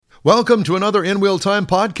Welcome to another In Wheel Time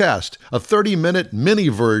podcast, a 30-minute mini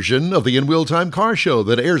version of the In Wheel Time car show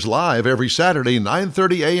that airs live every Saturday,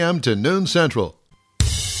 9:30 a.m. to noon Central.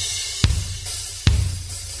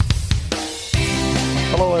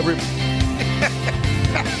 Hello, everybody.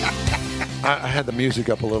 I had the music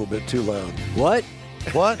up a little bit too loud. What?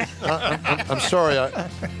 I'm sorry.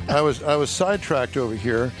 I was sidetracked over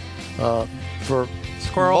here for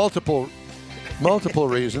multiple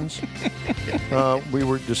reasons. We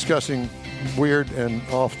were discussing weird and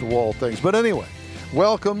off-the-wall things. But anyway,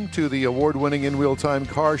 welcome to the award-winning In Wheel Time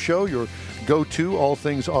car show, your go-to all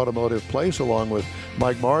things automotive place, along with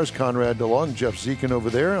Mike Mars, Conrad DeLong, Jeff Zekin over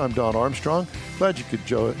there. I'm Don Armstrong. Glad you could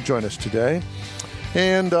join us today.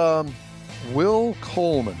 And Will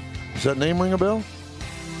Coleman. Does that name ring a bell?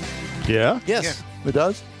 Yeah? Yes. It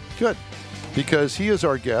does? Good. Because he is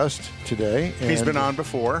our guest today. And, He's been on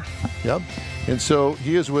before. Yep. And so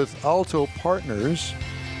he is with Alto Partners.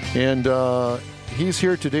 And he's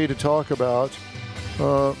here today to talk about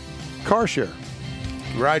car share.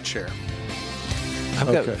 Ride share.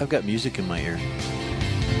 I've got music in my ear.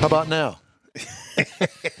 How about now?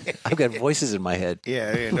 I've got voices in my head.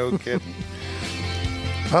 Yeah, no kidding.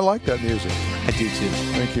 I like that music. I do too.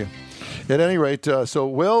 Thank you. At any rate, so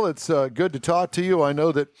Will, it's good to talk to you. I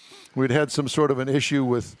know that we'd had some sort of an issue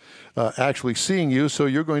with actually seeing you, so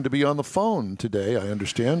you're going to be on the phone today, I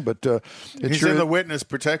understand. But He's in the witness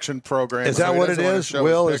protection program. Is that so what it is,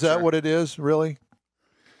 Will? Is that picture. what it is, really?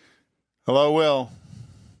 Hello, Will.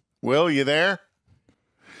 Will, you there?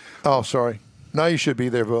 Oh, sorry. Now you should be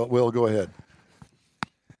there, Will. Go ahead.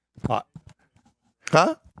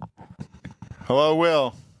 Huh? Hello,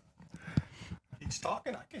 Will. He's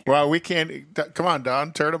talking. I can't. Well, we can't. Come on,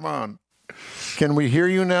 Don. Turn him on. Can we hear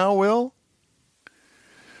you now, Will?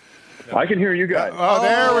 I can hear you guys. Oh,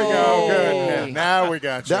 there we go. Good. Yeah, now we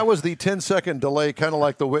got you. That was the 10-second delay, kind of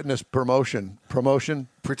like the witness protection.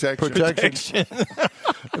 Protection.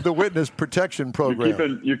 The witness protection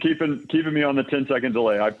program. You're keeping me on the 10-second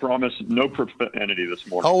delay. I promise no profanity this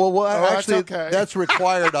morning. Oh, well, that's actually, okay. that's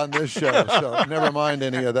required on this show, so never mind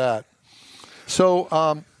any of that.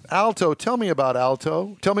 So, Alto, tell me about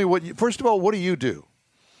Alto. Tell me first of all, what do you do?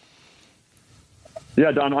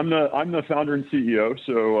 Yeah, Don, I'm the founder and CEO,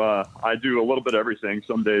 so I do a little bit of everything.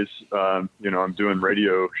 Some days, I'm doing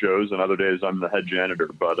radio shows, and other days I'm the head janitor.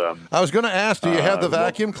 But I was going to ask, do you have the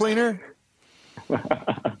vacuum cleaner?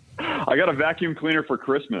 I got a vacuum cleaner for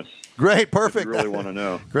Christmas. Great, perfect. If you really want to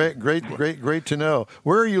know. Great to know.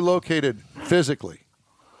 Where are you located physically?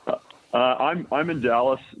 I'm in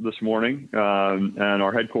Dallas this morning, and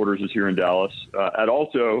our headquarters is here in Dallas. At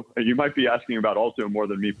Alto, you might be asking about Alto more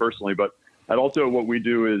than me personally, but at Alto, what we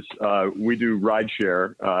do is we do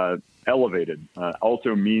rideshare, elevated.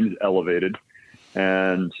 Alto means elevated,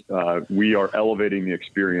 and we are elevating the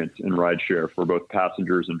experience in rideshare for both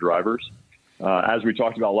passengers and drivers. As we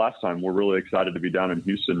talked about last time, we're really excited to be down in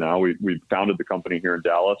Houston now. We founded the company here in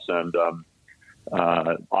Dallas and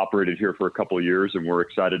operated here for a couple of years, and we're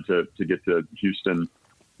excited to get to Houston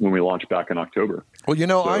when we launch back in October.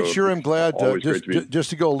 Well, I sure am glad, just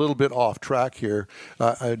to go a little bit off track here,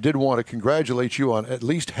 I did want to congratulate you on at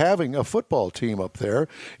least having a football team up there.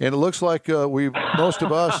 And it looks like most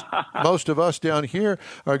of us down here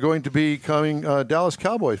are going to be becoming Dallas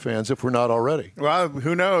Cowboy fans if we're not already. Well,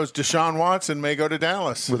 who knows? Deshaun Watson may go to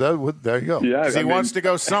Dallas. There you go. Yeah, Because he wants to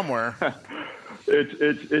go somewhere.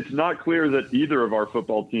 It's not clear that either of our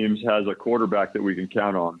football teams has a quarterback that we can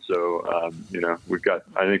count on. So, we've got,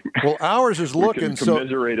 I think. Well, ours is looking. We can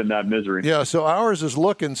commiserate in that misery. Yeah, so ours is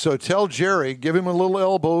looking. So tell Jerry, give him a little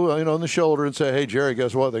elbow, on the shoulder, and say, "Hey, Jerry,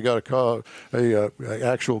 guess what? They got a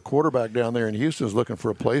actual quarterback down there in Houston is looking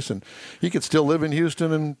for a place, and he could still live in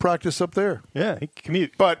Houston and practice up there." Yeah, he can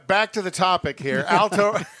commute. But back to the topic here.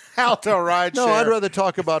 Alto Rideshare. No, I'd rather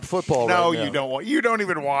talk about football. No, right now. you don't. You don't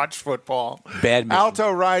even watch football. Badminton.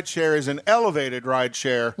 Alto Rideshare is an elevated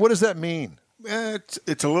rideshare. What does that mean?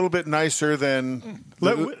 It's a little bit nicer than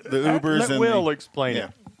the Ubers. Let and Will explain it.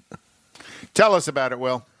 Tell us about it,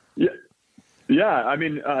 Will. Yeah. I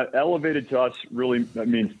mean, elevated to us really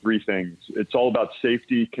means three things. It's all about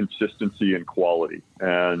safety, consistency, and quality.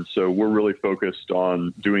 And so we're really focused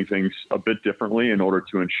on doing things a bit differently in order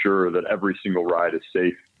to ensure that every single ride is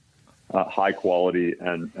safe, high quality,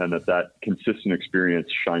 and that consistent experience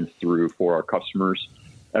shines through for our customers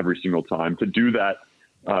every single time. To do that,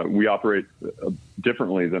 we operate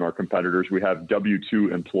differently than our competitors. We have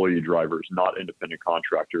W-2 employee drivers, not independent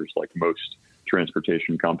contractors like most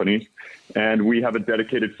transportation companies. And we have a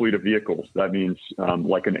dedicated fleet of vehicles. That means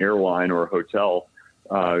like an airline or a hotel,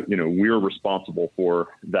 we're responsible for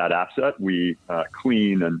that asset. We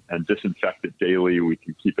clean and disinfect it daily. We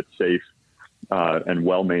can keep it safe and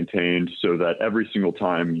well maintained, so that every single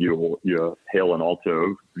time you hail an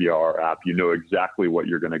Alto via our app, you know exactly what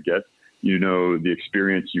you're going to get. You know the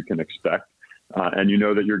experience you can expect, and you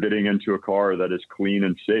know that you're getting into a car that is clean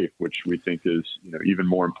and safe, which we think is even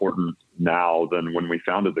more important now than when we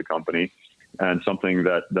founded the company, and something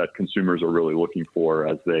that consumers are really looking for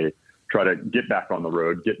as they try to get back on the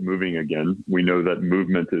road, get moving again. We know that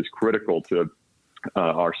movement is critical to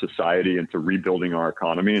our society and to rebuilding our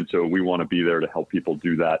economy. And so we want to be there to help people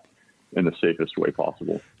do that in the safest way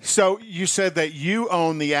possible. So you said that you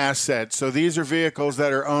own the asset. So these are vehicles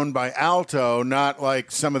that are owned by Alto, not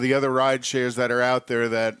like some of the other ride shares that are out there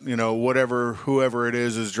that, whoever it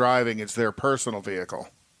is driving, it's their personal vehicle.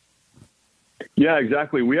 Yeah,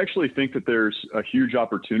 exactly. We actually think that there's a huge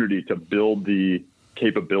opportunity to build the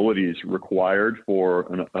capabilities required for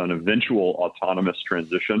an eventual autonomous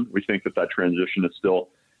transition. We think that transition is still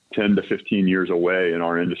 10 to 15 years away in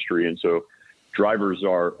our industry. And so drivers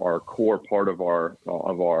are a core part of our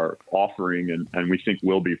offering, and we think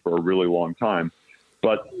will be for a really long time.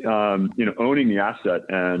 But, owning the asset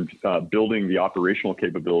and building the operational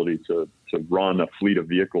capability to run a fleet of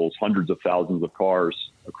vehicles, hundreds of thousands of cars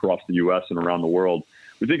across the U.S. and around the world,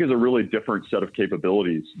 we think is a really different set of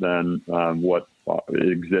capabilities than what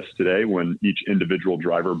exists today when each individual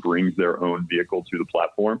driver brings their own vehicle to the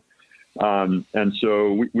platform. And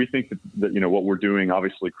so we think that what we're doing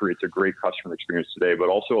obviously creates a great customer experience today, but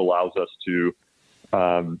also allows us to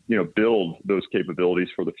build those capabilities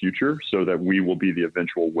for the future so that we will be the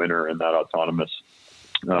eventual winner in that autonomous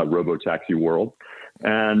robo-taxi world.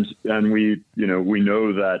 And we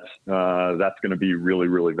know that that's going to be really,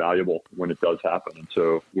 really valuable when it does happen. And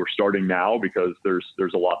so we're starting now because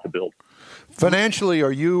there's a lot to build. Financially,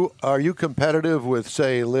 are you competitive with,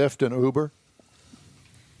 say, Lyft and Uber?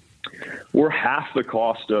 We're half the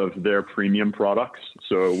cost of their premium products.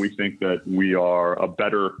 So we think that we are a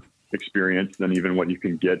better experience than even what you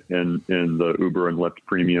can get in the Uber and Lyft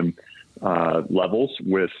premium levels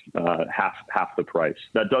with half the price.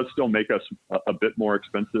 That does still make us a bit more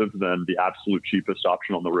expensive than the absolute cheapest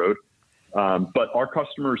option on the road. But our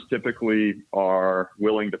customers typically are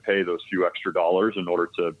willing to pay those few extra dollars in order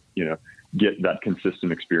to, get that consistent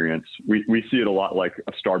experience. We see it a lot like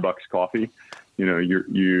a Starbucks coffee.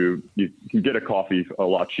 You can get a coffee a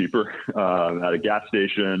lot cheaper at a gas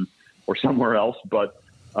station or somewhere else, but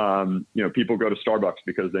people go to Starbucks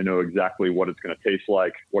because they know exactly what it's going to taste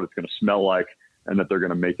like, what it's going to smell like, and that they're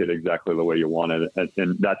going to make it exactly the way you want it.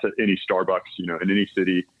 And that's at any Starbucks, in any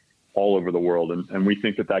city all over the world. And we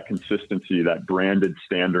think that consistency, that branded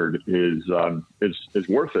standard is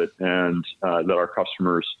worth it, and that our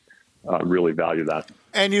customers really value that.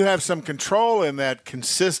 And you have some control in that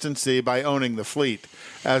consistency by owning the fleet,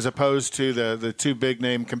 as opposed to the two big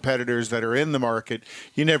name competitors that are in the market.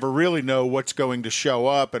 You never really know what's going to show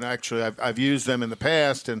up. And actually, I've used them in the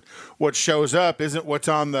past, and what shows up isn't what's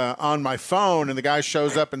on my phone. And the guy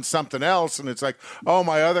shows up in something else, and it's like, oh,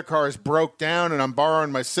 my other car is broke down, and I'm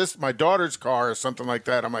borrowing my daughter's car or something like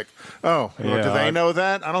that. I'm like, oh, do they know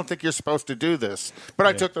that? I don't think you're supposed to do this. But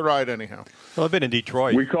I took the ride anyhow. Well, I've been in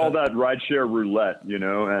Detroit. We call that rideshare roulette,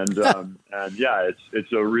 and yeah,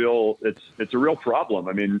 it's a real problem.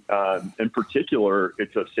 I mean, in particular,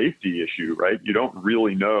 it's a safety issue, right? You don't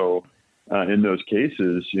really know in those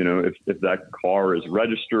cases, if that car is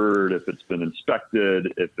registered, if it's been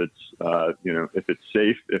inspected, if it's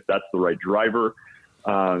safe, if that's the right driver,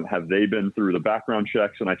 have they been through the background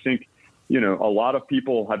checks? And I think, a lot of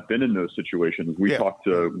people have been in those situations. We talk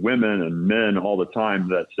to women and men all the time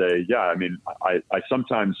that say, yeah, I mean, I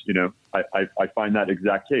sometimes, I find that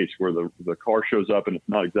exact case where the car shows up and it's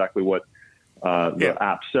not exactly what the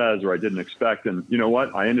app says, or I didn't expect. And you know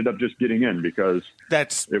what? I ended up just getting in because I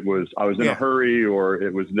was in a hurry, or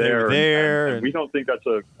it was there. And we don't think that's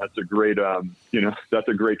a great, that's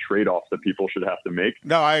a great trade-off that people should have to make.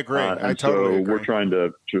 No, I agree. I totally agree. We're trying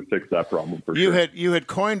to fix that problem for sure. You had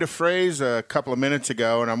coined a phrase a couple of minutes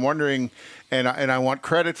ago, and I'm wondering, and I want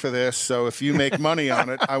credit for this. So if you make money on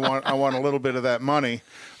it, I want a little bit of that money.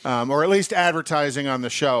 Or at least advertising on the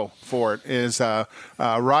show for it, is Robo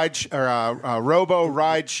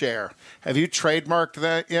Ride Share. Have you trademarked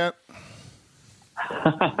that yet?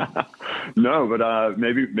 No, but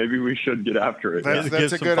maybe we should get after it.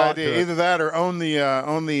 That's a good idea. Either that or own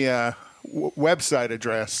the website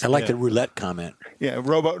address. I like the roulette comment. Yeah,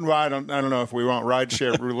 I don't know if we want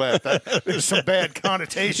rideshare roulette. There's some bad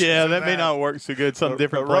connotations. Yeah, that may not work so good. Some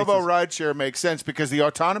different places. Robo rideshare makes sense because the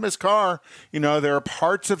autonomous car, there are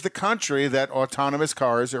parts of the country that autonomous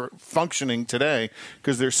cars are functioning today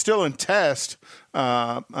because they're still in test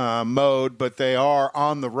mode, but they are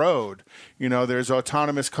on the road. There's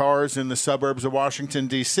autonomous cars in the suburbs of Washington,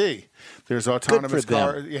 D.C. There's autonomous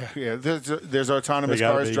cars. Yeah. There's autonomous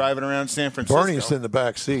cars driving around San Francisco. Bernie's in the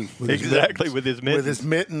back seat. With his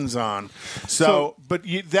mittens on. But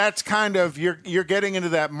that's kind of you're getting into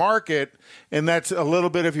that market, and that's a little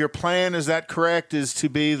bit of your plan. Is that correct? Is to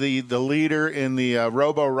be the leader in the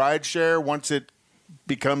robo rideshare once it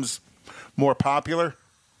becomes more popular?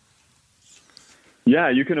 Yeah,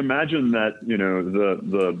 you can imagine that,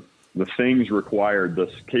 the things required, the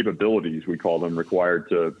capabilities, we call them, required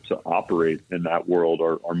to operate in that world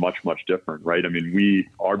are much, much different, right? I mean,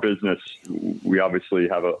 our business, we obviously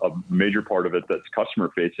have a major part of it that's customer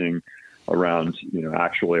facing around,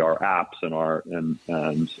 actually our apps and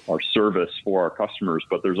our service for our customers.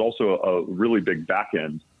 But there's also a really big back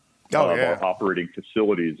end of our operating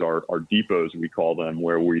facilities, our depots, we call them,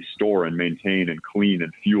 where we store and maintain and clean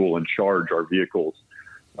and fuel and charge our vehicles.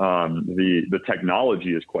 The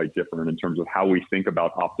technology is quite different in terms of how we think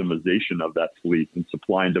about optimization of that fleet and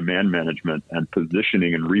supply and demand management and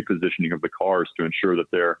positioning and repositioning of the cars to ensure that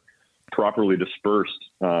they're properly dispersed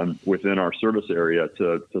within our service area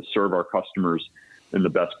to serve our customers in the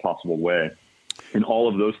best possible way. And all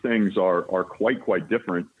of those things are quite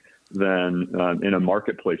different than in a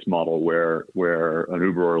marketplace model where an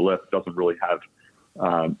Uber or a Lyft doesn't really have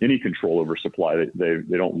any control over supply. They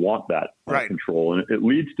don't want that control. And it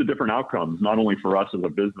leads to different outcomes, not only for us as a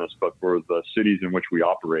business, but for the cities in which we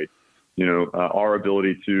operate. Our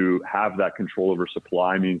ability to have that control over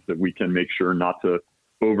supply means that we can make sure not to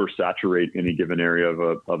oversaturate any given area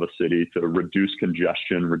of a city, to reduce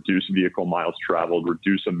congestion, reduce vehicle miles traveled,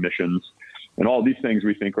 reduce emissions. And all these things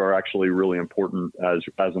we think are actually really important as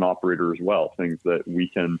an operator as well, things that we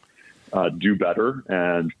can do better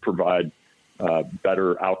and provide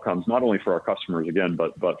better outcomes, not only for our customers, again,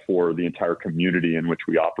 but for the entire community in which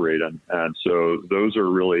we operate. And so those are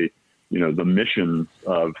really, the mission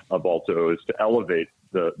of Alto is to elevate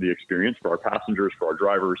the experience for our passengers, for our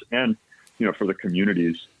drivers, and, for the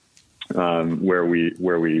communities where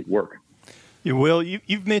we work. Will,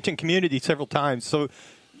 you've mentioned community several times. So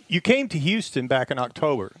you came to Houston back in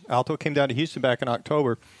October. Alto came down to Houston back in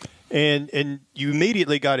October, and you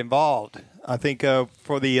immediately got involved. I think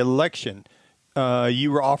for the election,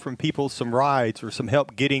 you were offering people some rides or some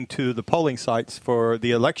help getting to the polling sites for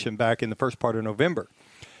the election back in the first part of November.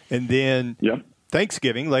 And then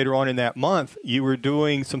Thanksgiving, later on in that month, you were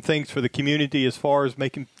doing some things for the community as far as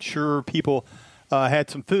making sure people had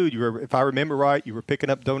some food. You were, if I remember right, you were picking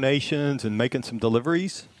up donations and making some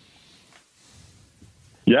deliveries.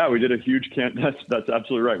 Yeah, we did a huge that's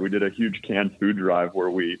absolutely right. We did a huge canned food drive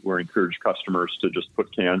where we encouraged customers to just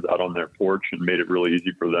put cans out on their porch and made it really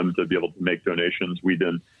easy for them to be able to make donations. We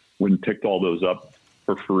then went and picked all those up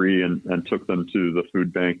for free and took them to the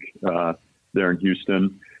food bank there in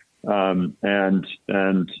Houston. And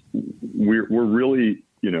we're really,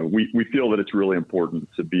 we feel that it's really important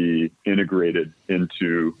to be integrated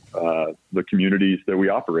into the communities that we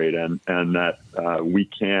operate in, and that we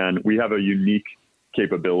have a unique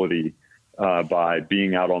capability by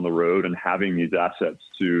being out on the road and having these assets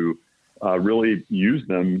to really use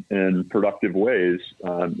them in productive ways.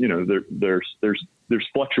 There's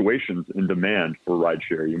fluctuations in demand for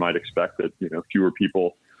rideshare. You might expect that fewer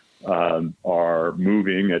people are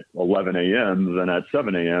moving at 11 a.m. than at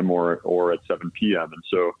 7 a.m. or at 7 p.m. And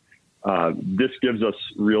so this gives us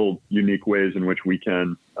real unique ways in which we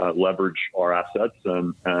can leverage our assets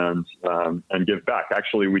and give back.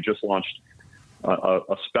 Actually, we just launched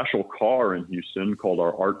a special car in Houston called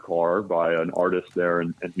our Art Car by an artist there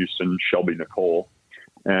in Houston, Shelby Nicole.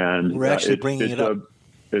 And we're actually bringing it up.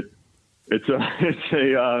 It's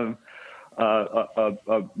a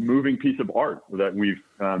moving piece of art that we've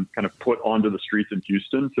kind of put onto the streets in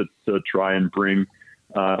Houston to try and bring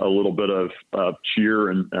a little bit of cheer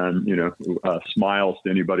and smiles to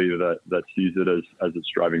anybody that sees it as it's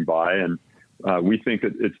driving by. And we think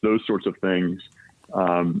that it's those sorts of things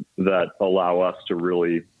that allow us to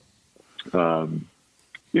really, be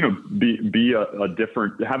a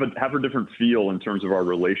different, have a different feel in terms of our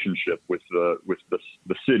relationship with the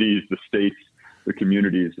cities, the states, the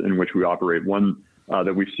communities in which we operate. One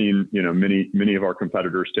that we've seen, many of our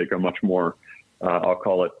competitors take a much more, I'll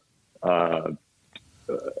call it,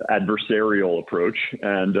 adversarial approach,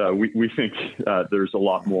 and we think there's a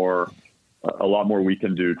lot more a lot more we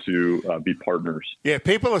can do to be partners. Yeah,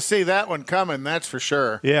 people will see that one coming, that's for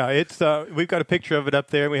sure. Yeah, it's we've got a picture of it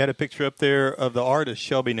up there. We had a picture up there of the artist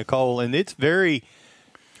Shelby Nicole, and it's very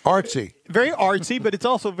artsy, but it's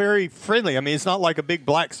also very friendly. I mean, it's not like a big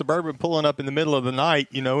black Suburban pulling up in the middle of the night,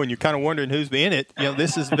 and you're kind of wondering who's in it.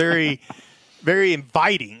 This is very, very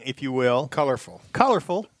inviting, if you will. Colorful.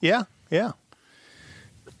 Yeah.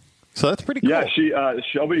 So that's pretty cool. Yeah,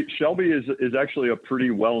 Shelby is actually a pretty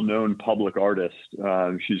well-known public artist.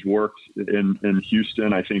 She's worked in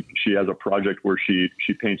Houston. I think she has a project where she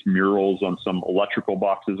paints murals on some electrical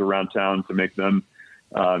boxes around town to make them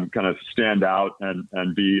kind of stand out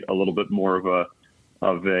and be a little bit more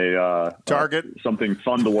of a target, something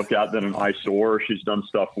fun to look at than an eyesore. She's done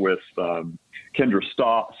stuff with Kendra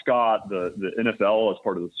Scott, the NFL as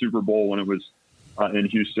part of the Super Bowl when it was in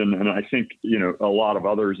Houston, and I think a lot of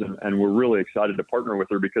others, and we're really excited to partner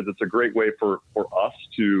with her because it's a great way for us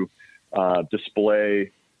to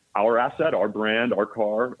display our asset, our brand, our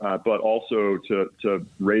car, but also to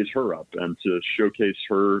raise her up and to showcase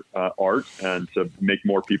her art and to make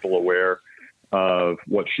more people aware of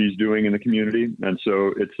what she's doing in the community. And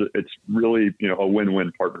so it's really, a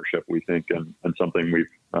win-win partnership, we think, and something we've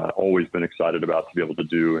always been excited about to be able to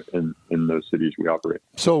do in those cities we operate.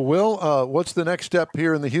 So, Will, what's the next step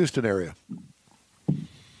here in the Houston area?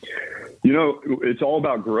 It's all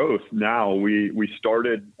about growth now. We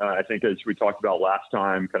started, I think, as we talked about last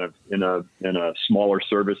time, kind of in a smaller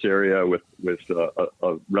service area with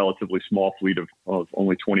a relatively small fleet of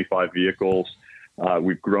only 25 vehicles.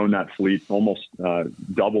 We've grown that fleet, almost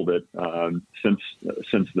doubled it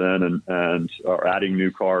since then, and are adding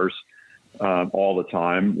new cars all the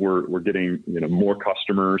time. We're getting more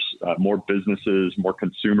customers, more businesses, more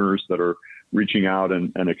consumers that are reaching out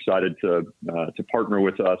and excited to partner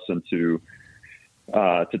with us and to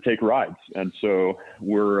take rides. And so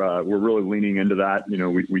we're really leaning into that.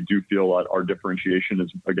 We do feel that our differentiation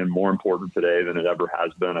is, again, more important today than it ever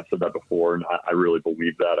has been. I've said that before, and I really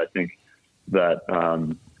believe that. I think that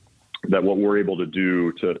what we're able to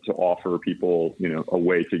do to offer people, a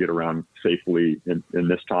way to get around safely in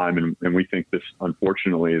this time. And we think this,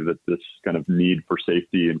 unfortunately, that this kind of need for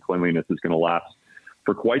safety and cleanliness is going to last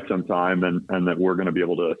for quite some time, and that we're going to be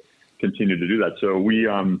able to continue to do that. So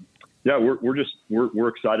we're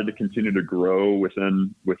excited to continue to grow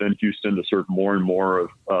within Houston to serve more and more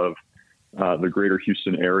of the greater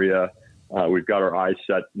Houston area. We've got our eyes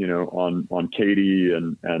set, on Katy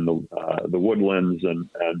and the Woodlands and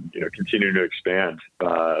continuing to expand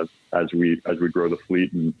as we grow the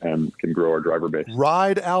fleet and can grow our driver base.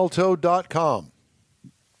 RideAlto.com.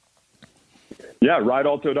 Yeah,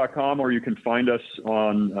 RideAlto.com, or you can find us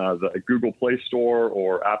on the Google Play Store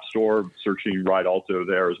or App Store, searching Ride Alto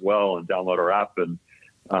there as well, and download our app and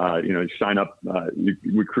sign up.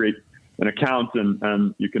 We create an account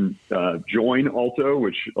and you can join Alto,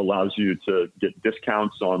 which allows you to get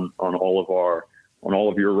discounts on all of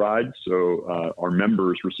your rides. So our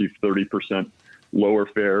members receive 30% lower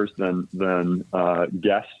fares than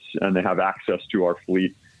guests, and they have access to our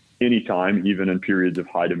fleet anytime, even in periods of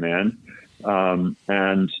high demand. We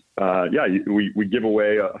give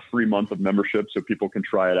away a free month of membership so people can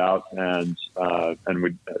try it out, and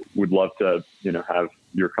we'd love to have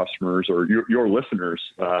your customers or your listeners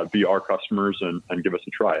be our customers and give us a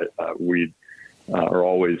try. We are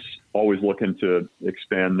always looking to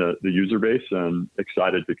expand the user base and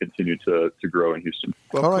excited to continue to grow in Houston.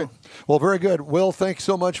 Well, all right. Well, very good. Will, thanks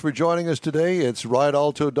so much for joining us today. It's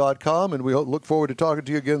RideAlto.com, and we look forward to talking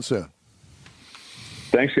to you again soon.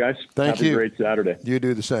 Thanks, guys. Thank you. Have a great Saturday. You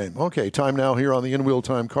do the same. Okay, time now here on the In Wheel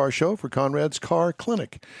Time Car Show for Conrad's Car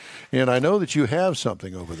Clinic. And I know that you have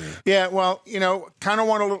something over there. Yeah, well, kind of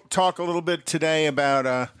want to talk a little bit today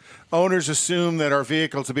about owners assume that our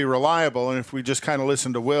vehicles will be reliable, and if we just kind of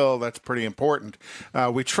listen to Will, that's pretty important.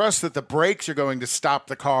 We trust that the brakes are going to stop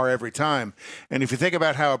the car every time. And if you think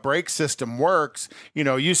about how a brake system works,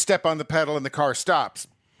 you step on the pedal and the car stops.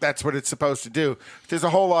 That's what it's supposed to do. There's a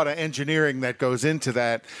whole lot of engineering that goes into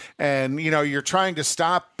that. And, you're trying to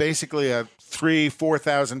stop basically a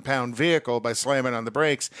 4,000 pound vehicle by slamming on the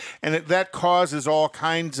brakes. And that causes all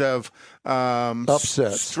kinds of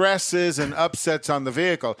upsets, stresses and upsets on the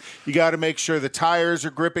vehicle. You got to make sure the tires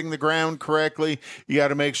are gripping the ground correctly. You got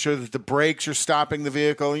to make sure that the brakes are stopping the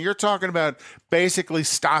vehicle. And you're talking about basically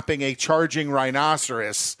stopping a charging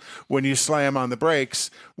rhinoceros when you slam on the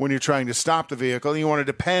brakes when you're trying to stop the vehicle. And you want to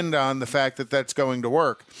depend depend on the fact that that's going to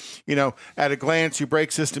work. At a glance, your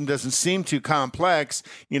brake system doesn't seem too complex.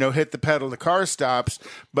 Hit the pedal, the car stops.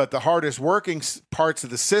 But the hardest working parts of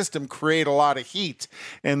the system create a lot of heat,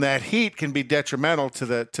 and that heat can be detrimental to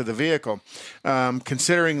the vehicle.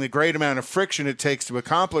 Considering the great amount of friction it takes to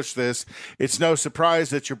accomplish this, it's no surprise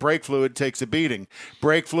that your brake fluid takes a beating.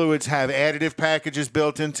 Brake fluids have additive packages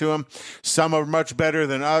built into them. Some are much better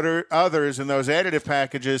than others, and those additive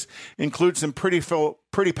packages include some pretty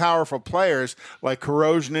powerful players like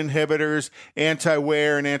corrosion inhibitors,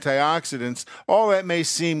 anti-wear, and antioxidants. All that may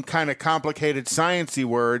seem kind of complicated sciencey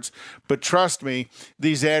words, but trust me,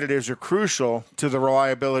 these additives are crucial to the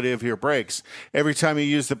reliability of your brakes. Every time you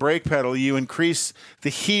use the brake pedal, you increase the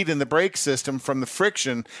heat in the brake system from the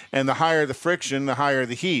friction, and the higher the friction, the higher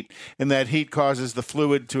the heat, and that heat causes the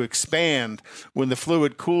fluid to expand. When the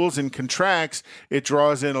fluid cools and contracts, it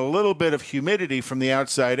draws in a little bit of humidity from the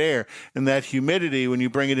outside air, and that humidity, when you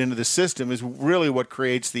bring it into the system, is really what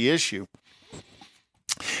creates the issue.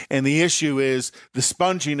 And the issue is the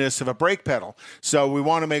sponginess of a brake pedal. So we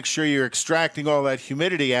want to make sure you're extracting all that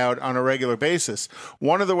humidity out on a regular basis.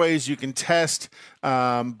 One of the ways you can test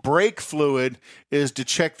brake fluid is to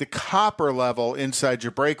check the copper level inside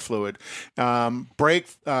your brake fluid. Your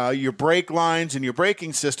brake lines and your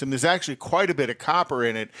braking system, there's actually quite a bit of copper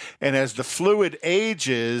in it. And as the fluid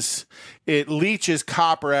ages, it leaches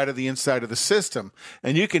copper out of the inside of the system.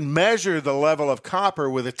 And you can measure the level of copper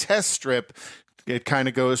with a test strip. It kind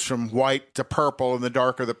of goes from white to purple, and the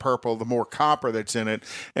darker the purple, the more copper that's in it.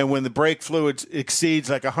 And when the brake fluid exceeds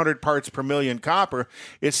like 100 parts per million copper,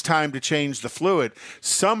 it's time to change the fluid.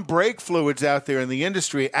 Some brake fluids out there in the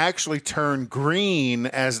industry actually turn green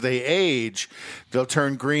as they age. They'll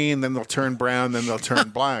turn green, then they'll turn brown, then they'll turn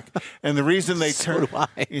black. And the reason they turn...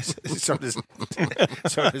 So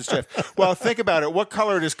does Jeff. Well, think about it. What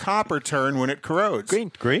color does copper turn when it corrodes?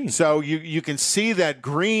 Green. So you can see that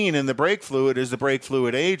green in the brake fluid as the brake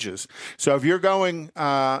fluid ages. So if you're going,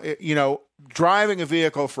 driving a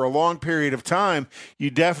vehicle for a long period of time, you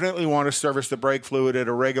definitely want to service the brake fluid at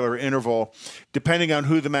a regular interval. Depending on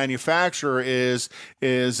who the manufacturer is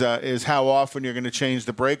how often you're going to change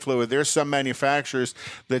the brake fluid. There's some manufacturers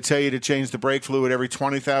that tell you to change the brake fluid every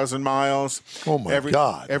 20,000 miles. Oh my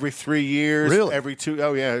God! Every 3 years. Really? Every 2.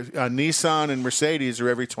 Oh yeah. Nissan and Mercedes are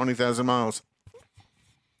every 20,000 miles.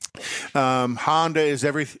 Honda is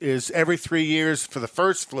every 3 years for the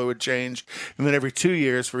first fluid change, and then every 2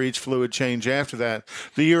 years for each fluid change after that.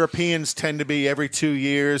 The Europeans tend to be every 2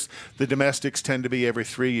 years. The domestics tend to be every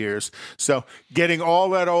 3 years. So getting all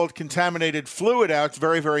that old contaminated fluid out is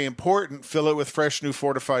very, very important. Fill it with fresh, new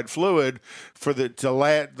fortified fluid for the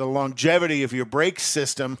longevity of your brake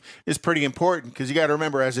system is pretty important, because you got to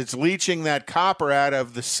remember, as it's leaching that copper out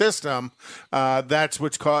of the system,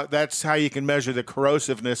 that's how you can measure the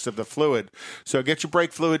corrosiveness of the fluid. So get your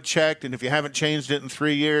brake fluid checked, and if you haven't changed it in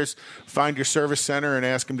 3 years, find your service center and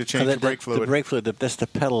ask them to change the brake fluid. The brake fluid, that's the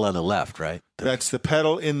pedal on the left, right? That's the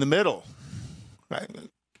pedal in the middle. Right.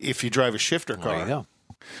 If you drive a shifter car. There you go.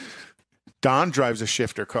 Don drives a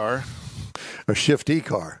shifter car. A shifty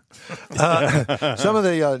car. Some of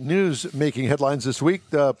the news making headlines this week.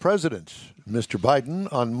 The president, Mr.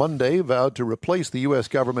 Biden, on Monday vowed to replace the U.S.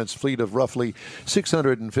 government's fleet of roughly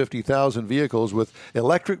 650,000 vehicles with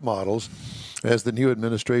electric models as the new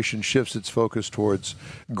administration shifts its focus towards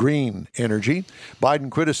green energy. Biden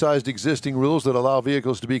criticized existing rules that allow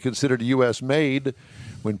vehicles to be considered U.S.-made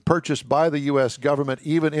when purchased by the U.S. government,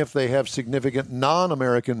 even if they have significant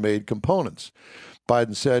non-American-made components.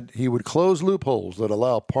 Biden said he would close loopholes that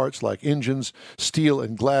allow parts like engines, steel,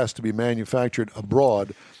 and glass to be manufactured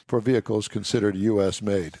abroad for vehicles considered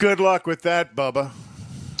U.S.-made. Good luck with that, Bubba.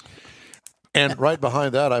 And right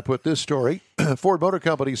behind that, I put this story. Ford Motor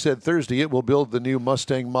Company said Thursday it will build the new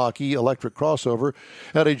Mustang Mach-E electric crossover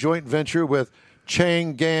at a joint venture with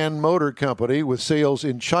Chang'an Motor Company, with sales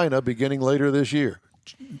in China beginning later this year.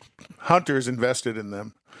 Hunter's invested in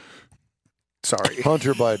them. Sorry.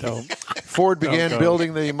 Hunter Biden. Ford began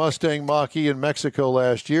building the Mustang Mach-E in Mexico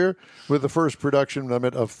last year with the first production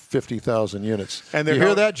limit of 50,000 units. And you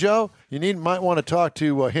hear that, Joe? You might want to talk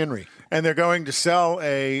to Henry. And they're going to sell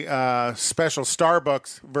a special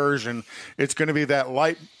Starbucks version. It's going to be that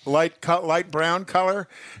light brown color.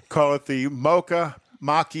 Call it the Mocha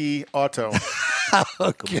Mach-E Auto.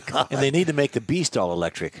 Okay. And they need to make the Beast all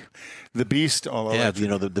electric. The Beast all electric.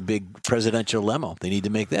 Yeah, the big presidential limo. They need to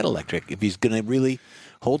make that electric if he's going to really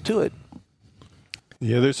hold to it.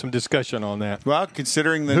 Yeah, there's some discussion on that. Well,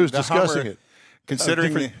 considering who's the discussing Hummer, it?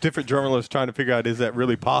 Considering different journalists trying to figure out, is that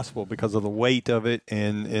really possible because of the weight of it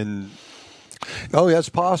and Oh, that's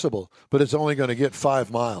possible, but it's only going to get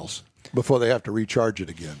 5 miles. before they have to recharge it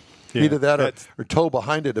again. Yeah, Either that that's- or tow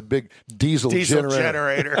behind it a big diesel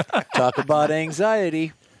generator. Talk about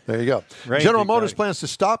anxiety. There you go. Range General Motors anxiety. plans to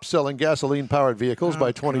stop selling gasoline-powered vehicles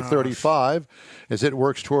by 2035 as it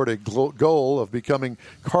works toward a goal of becoming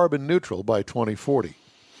carbon neutral by 2040.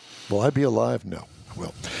 Will I be alive? No. I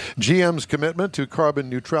will. GM's commitment to carbon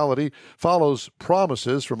neutrality follows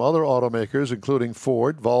promises from other automakers, including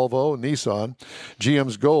Ford, Volvo, and Nissan.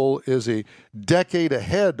 GM's goal is a decade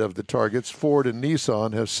ahead of the targets Ford and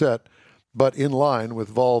Nissan have set, but in line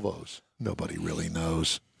with Volvo's. Nobody really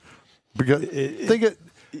knows. Because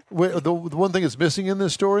the one thing that's missing in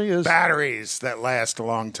this story is Batteries that last a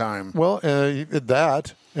long time. well,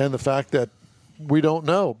 that and the fact that we don't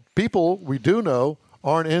know. People we do know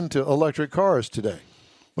aren't into electric cars today.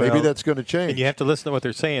 Maybe Well, that's going to change. And you have to listen to what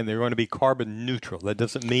they're saying. They're going to be carbon neutral. That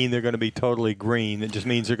doesn't mean they're going to be totally green. It just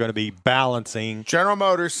means they're going to be balancing. General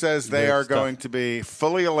Motors says they Good are stuff. going to be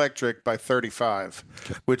fully electric by 35,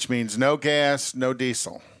 which means no gas, no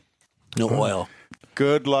diesel. No oil.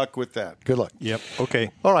 Good luck with that. Good luck. Yep. Okay.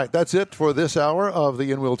 All right, that's it for this hour of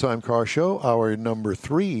the In Wheel Time Car Show. Hour number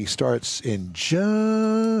 3 starts in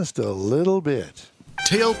just a little bit.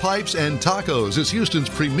 Tailpipes and Tacos is Houston's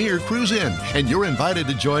premier cruise-in, and you're invited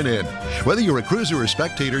to join in. Whether you're a cruiser or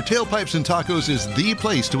spectator, Tailpipes and Tacos is the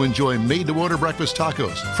place to enjoy made-to-order breakfast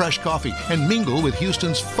tacos, fresh coffee, and mingle with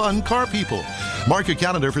Houston's fun car people. Mark your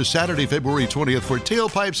calendar for Saturday, February 20th for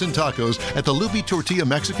Tailpipes and Tacos at the Lupi Tortilla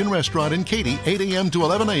Mexican Restaurant in Katy, 8 a.m. to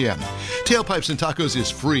 11 a.m. Tailpipes and Tacos is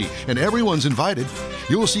free, and everyone's invited.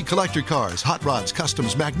 You will see collector cars, hot rods,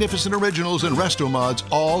 customs, magnificent originals, and resto mods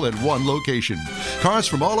all at one location. Cars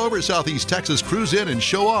from all over Southeast Texas cruise in and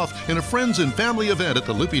show off in a friends and family event at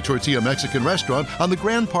the Lupi Tortilla Mexican Restaurant on the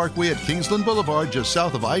Grand Parkway at Kingsland Boulevard, just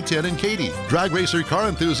south of I-10 in Katy. Drag racer, car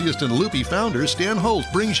enthusiast, and Lupi founder Stan Holt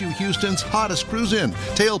brings you Houston's hottest cruise in,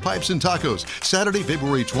 Tailpipes and Tacos, Saturday,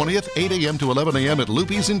 February 20th, 8 a.m. to 11 a.m. at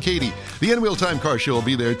Lupi's in Katy. The In Wheel Time Car Show will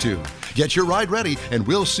be there too. Get your ride ready, and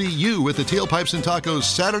we'll see you at the Tailpipes and Tacos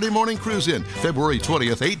Saturday morning cruise in, February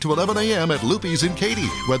 20th, 8 to 11 a.m. at Lupi's in Katy,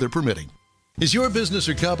 weather permitting. Is your business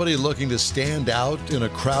or company looking to stand out in a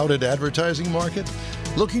crowded advertising market?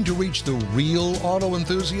 Looking to reach the real auto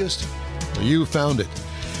enthusiast? Well, you found it.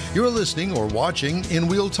 You're listening or watching In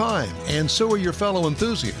Wheel Time, and so are your fellow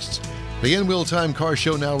enthusiasts. The In Wheel Time Car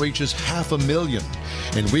Show now reaches 500,000,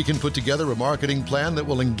 and we can put together a marketing plan that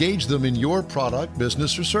will engage them in your product,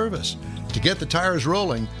 business, or service. To get the tires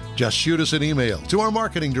rolling, just shoot us an email to our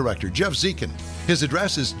marketing director, Jeff Zekin. His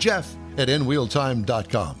address is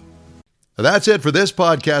jeff@inwheeltime.com. That's it for this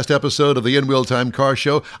podcast episode of the In Wheel Time Car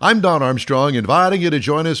Show. I'm Don Armstrong, inviting you to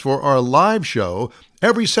join us for our live show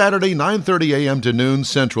every Saturday, 9:30 a.m. to noon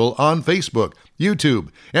Central on Facebook, YouTube,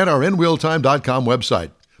 and our InWheelTime.com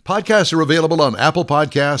website. Podcasts are available on Apple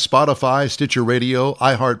Podcasts, Spotify, Stitcher Radio,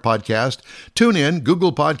 iHeart Podcast, TuneIn,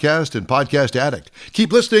 Google Podcast, and Podcast Addict.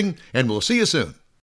 Keep listening, and we'll see you soon.